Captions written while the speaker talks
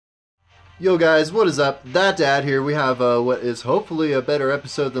Yo guys, what is up? That Dad here. We have what is hopefully a better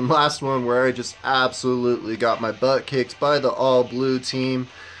episode than last one where I just absolutely got my butt kicked by the all blue team.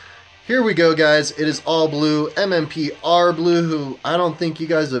 Here we go guys, it is all blue, Mmpr blue, who I don't think you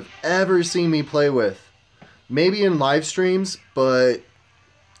guys have ever seen me play with. Maybe in live streams, but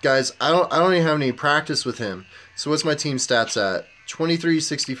guys, I don't even have any practice with him. So what's my team stats at?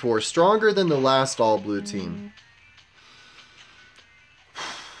 23-64, stronger than the last all blue team.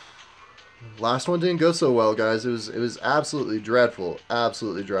 Last one didn't go so well, guys. It was absolutely dreadful.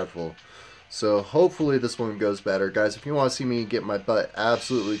 Absolutely dreadful. So hopefully this one goes better. Guys, if you want to see me get my butt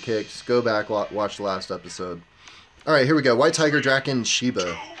absolutely kicked, just go back, watch the last episode. Alright, here we go. White Tiger, Draken, Shiba. 2,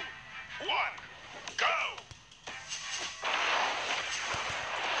 1, go!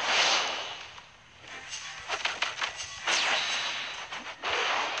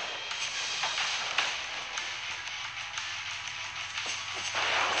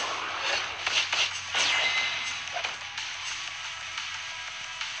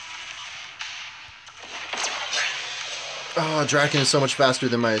 Oh, Draken is so much faster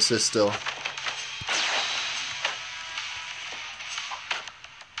than my assist still.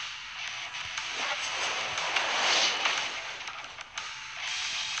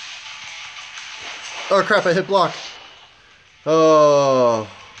 Oh crap, I hit block. Oh.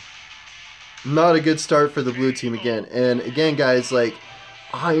 Not a good start for the blue team again. And again guys, like,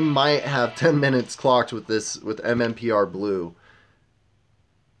 I might have 10 minutes clocked with this, with Mmpr blue.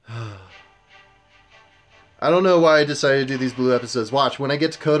 I don't know why I decided to do these blue episodes. Watch, when I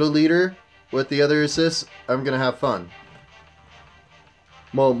get to Kodo leader with the other assists, I'm going to have fun.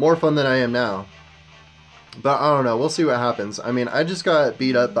 Well, more fun than I am now. But I don't know, we'll see what happens. I mean, I just got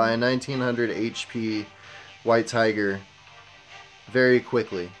beat up by a 1900 HP White Tiger very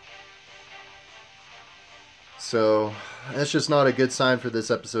quickly. So, that's just not a good sign for this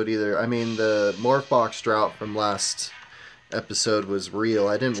episode either. I mean, the Morph Box drought from last episode was real.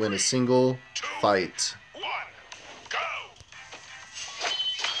 I didn't win a single fight.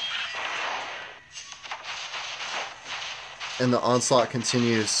 And the onslaught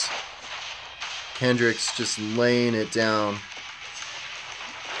continues. Kendrick's just laying it down.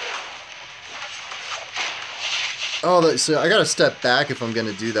 Oh, so I gotta step back if I'm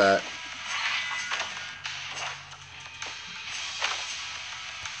gonna do that.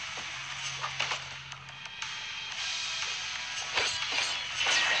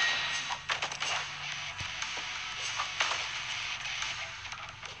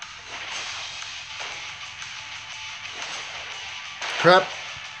 Crap.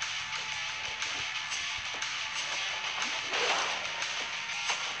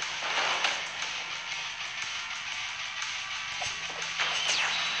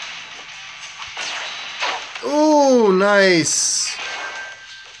 Oh, nice.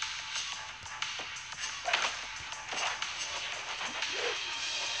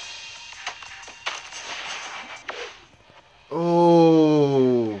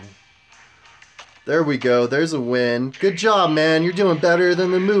 Oh. There we go. There's a win. Good job, man. You're doing better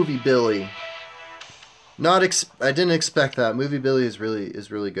than the movie Billy. I didn't expect that. Movie Billy is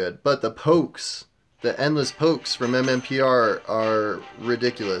really good. But the pokes, the endless pokes from Mmpr are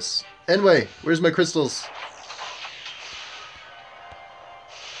ridiculous. Anyway, where's my crystals?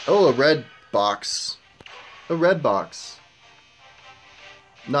 Oh, a red box. A red box.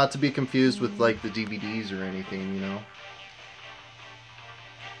 Not to be confused with like the DVDs or anything, you know.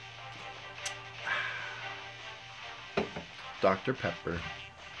 Dr. Pepper.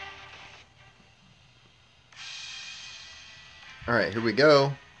 Alright, here we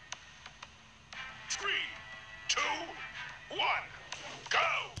go. 3, 2, 1, go!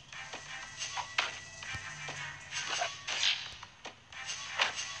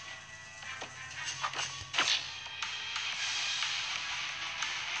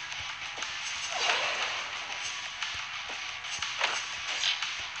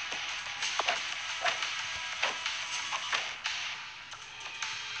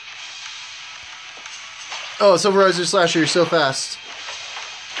 Oh, Silverizer Slasher, you're so fast.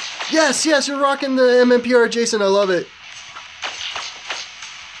 Yes, yes, you're rocking the Mmpr, Jason. I love it.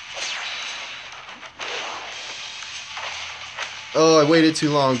 Oh, I waited too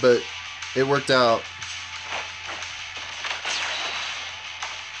long, but it worked out.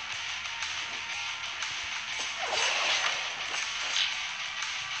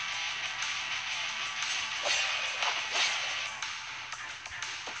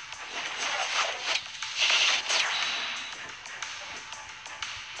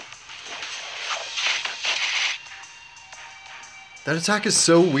 That attack is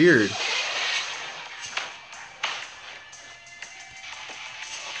so weird.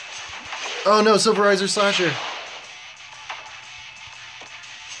 Oh no, Silverizer Slasher.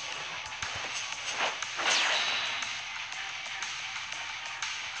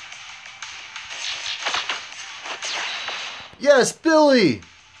 Yes, Billy!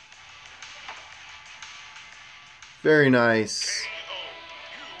 Very nice.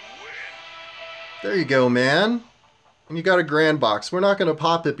 There you go, man. And you got a grand box. We're not going to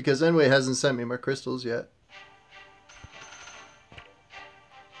pop it because NWAY hasn't sent me my crystals yet.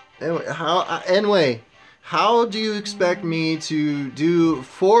 Anyway, NWAY, how do you expect me to do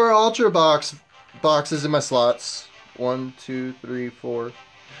 4 Ultra boxes in my slots? 1, 2, 3, 4.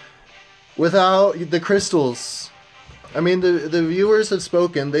 Without the crystals. I mean, the viewers have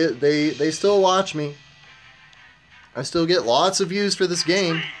spoken. They still watch me. I still get lots of views for this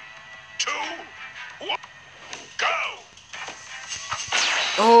game. 3, 2, 1, go!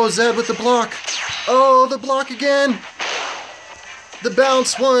 Oh, Zed with the block. Oh, the block again. The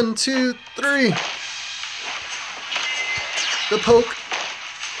bounce. 1, 2, 3. The poke.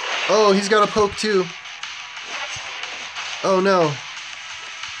 Oh, he's got a poke too. Oh no.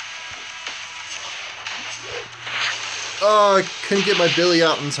 Oh, I couldn't get my Billy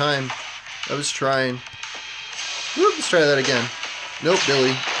out in time. I was trying. Whoop, let's try that again. Nope,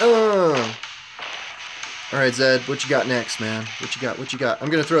 Billy. Oh. Alright, Zed, what you got next, man? What you got? What you got? I'm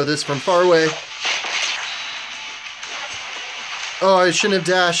gonna throw this from far away. Oh, I shouldn't have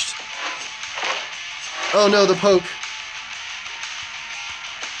dashed. Oh no, the poke.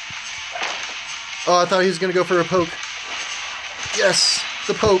 Oh, I thought he was gonna go for a poke. Yes,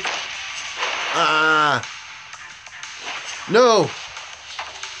 the poke. Ah. No.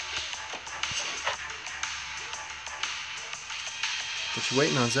 What you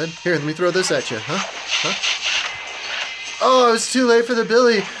waiting on, Zed? Here, let me throw this at you, huh? Huh? Oh, it was too late for the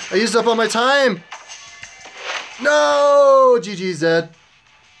Billy. I used up all my time. No! GG, Zed.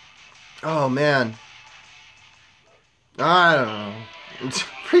 Oh, man. I don't know. It's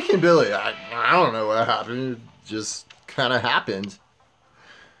freaking Billy. I don't know what happened. It just kind of happened.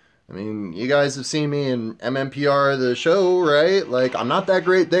 I mean, you guys have seen me in Mmpr, the show, right? Like, I'm not that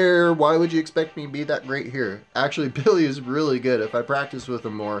great there. Why would you expect me to be that great here? Actually, Billy is really good. If I practiced with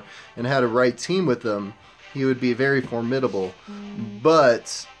him more and had a right team with him, he would be very formidable.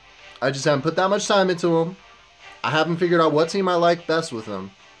 But I just haven't put that much time into him. I haven't figured out what team I like best with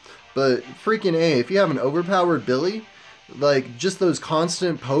him. But freaking A, if you have an overpowered Billy, like, just those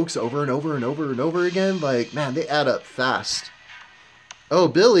constant pokes over and over and over and over again, like, man, they add up fast. Oh,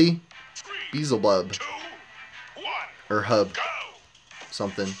 Billy. Beelzebub. 2, 1, or Hub. go!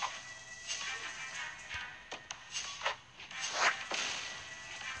 Something.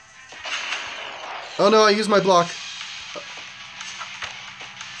 Oh no, I used my block.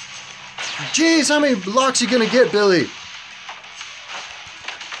 Jeez, how many blocks you gonna get, Billy?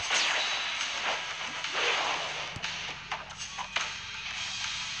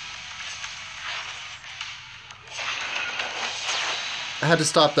 I had to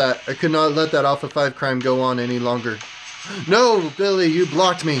stop that. I could not let that Alpha 5 crime go on any longer. No, Billy, you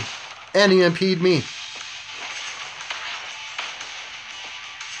blocked me. And he impeded me.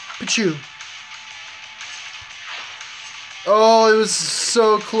 Pachoo. Oh, it was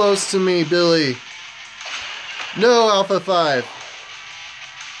so close to me, Billy. No, Alpha 5.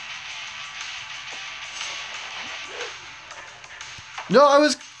 No, I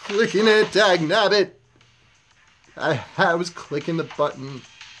was clicking it, dag nabbit. I was clicking the button.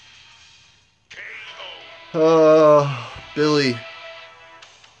 Oh, Billy.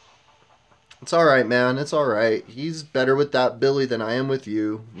 It's alright, man. It's alright. He's better with that Billy than I am with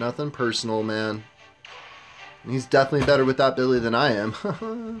you. Nothing personal, man. And he's definitely better with that Billy than I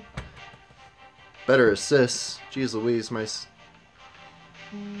am. Better assists. Jeez Louise,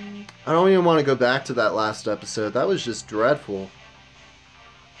 I don't even want to go back to that last episode. That was just dreadful.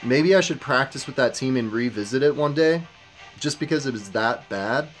 Maybe I should practice with that team and revisit it one day. Just because it was that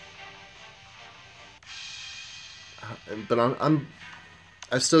bad. But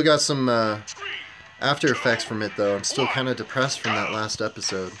I've still got some after effects from it, though. I'm still kind of depressed from that last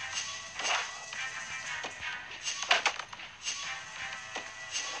episode.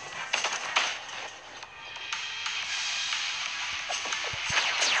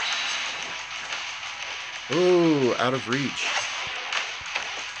 Ooh, out of reach.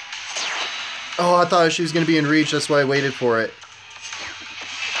 Oh, I thought she was going to be in reach. That's why I waited for it.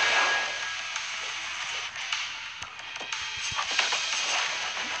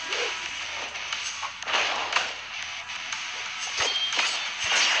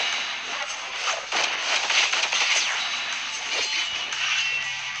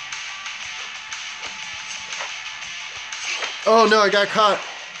 Oh no, I got caught.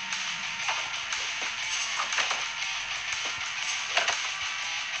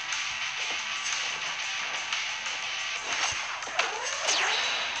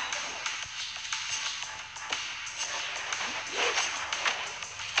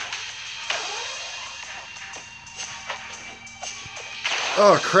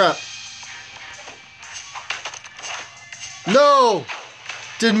 Oh, crap. No!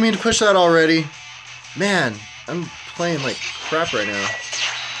 Didn't mean to push that already. Man, I'm playing like crap right now.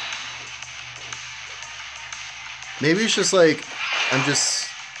 Maybe it's just like, it's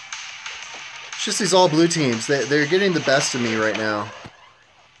just these all blue teams. They're getting the best of me right now.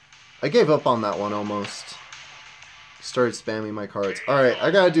 I gave up on that one almost. Started spamming my cards. Alright,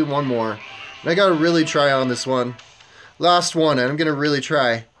 I gotta do one more. And I gotta really try on this one. Last one, and I'm gonna really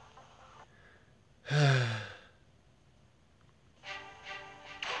try.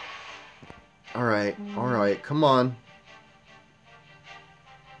 Alright, come on.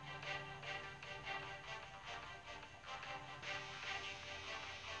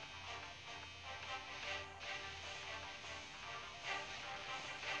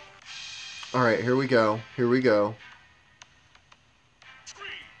 Alright, here we go. Here we go. 3,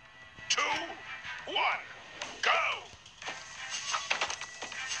 2, 1, go!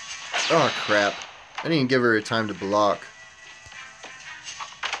 Oh, crap. I didn't even give her a time to block.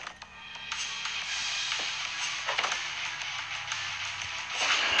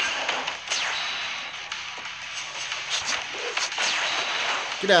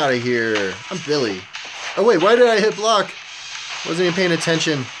 Get out of here. I'm Billy. Oh, wait, why did I hit block? Wasn't even paying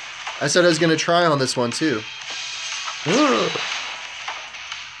attention. I said I was going to try on this one, too.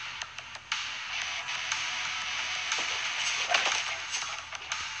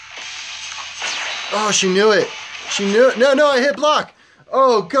 Oh, she knew it. She knew it. No, I hit block.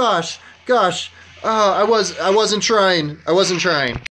 Oh, gosh. I wasn't trying.